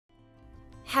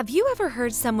Have you ever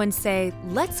heard someone say,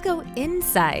 "Let's go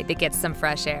inside to get some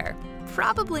fresh air"?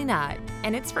 Probably not,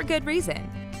 and it's for good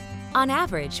reason. On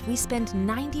average, we spend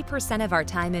 90% of our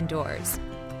time indoors.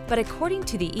 But according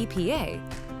to the EPA,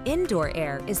 indoor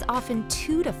air is often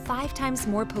 2 to 5 times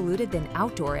more polluted than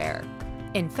outdoor air.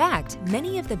 In fact,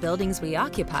 many of the buildings we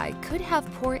occupy could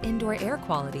have poor indoor air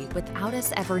quality without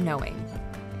us ever knowing.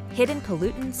 Hidden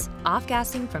pollutants,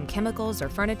 off-gassing from chemicals or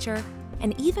furniture,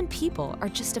 and even people are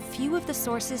just a few of the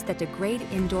sources that degrade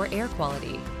indoor air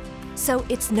quality. So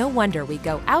it's no wonder we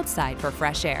go outside for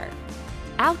fresh air.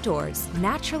 Outdoors,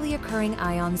 naturally occurring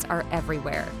ions are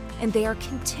everywhere, and they are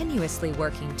continuously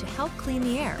working to help clean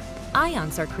the air.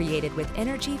 Ions are created with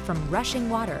energy from rushing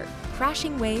water,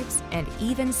 crashing waves, and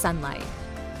even sunlight.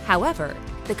 However,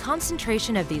 the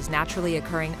concentration of these naturally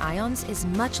occurring ions is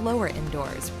much lower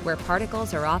indoors, where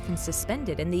particles are often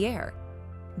suspended in the air.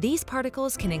 These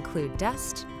particles can include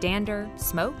dust, dander,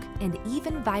 smoke, and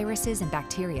even viruses and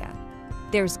bacteria.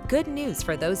 There's good news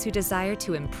for those who desire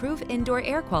to improve indoor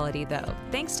air quality, though,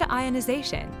 thanks to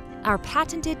ionization. Our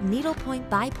patented needlepoint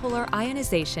bipolar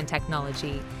ionization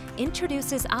technology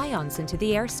introduces ions into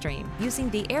the airstream using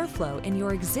the airflow in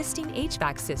your existing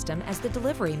HVAC system as the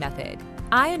delivery method.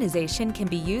 Ionization can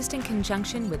be used in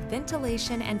conjunction with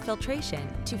ventilation and filtration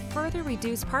to further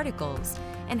reduce particles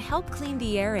and help clean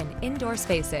the air in indoor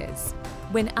spaces.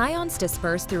 When ions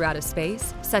disperse throughout a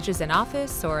space, such as an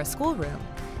office or a schoolroom,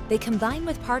 they combine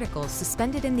with particles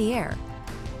suspended in the air.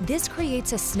 This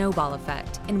creates a snowball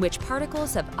effect in which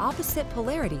particles of opposite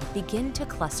polarity begin to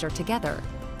cluster together.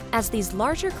 As these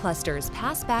larger clusters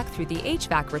pass back through the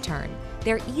HVAC return,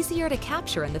 they're easier to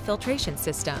capture in the filtration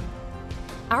system.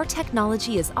 Our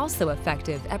technology is also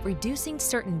effective at reducing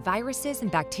certain viruses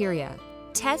and bacteria.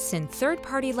 Tests in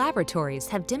third-party laboratories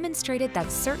have demonstrated that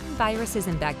certain viruses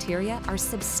and bacteria are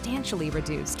substantially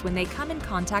reduced when they come in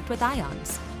contact with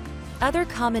ions. Other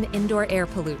common indoor air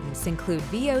pollutants include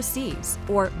VOCs,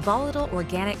 or volatile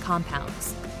organic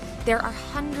compounds. There are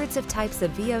hundreds of types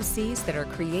of VOCs that are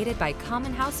created by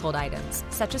common household items,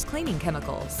 such as cleaning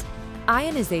chemicals.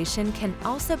 Ionization can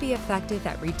also be effective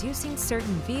at reducing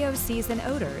certain VOCs and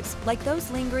odors, like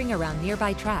those lingering around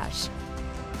nearby trash.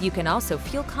 You can also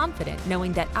feel confident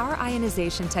knowing that our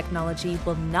ionization technology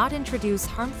will not introduce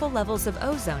harmful levels of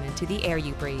ozone into the air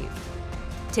you breathe.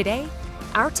 Today,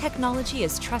 our technology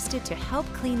is trusted to help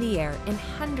clean the air in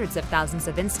hundreds of thousands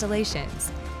of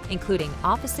installations, including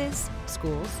offices,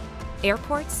 schools,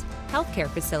 airports, healthcare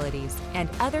facilities, and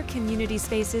other community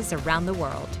spaces around the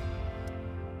world.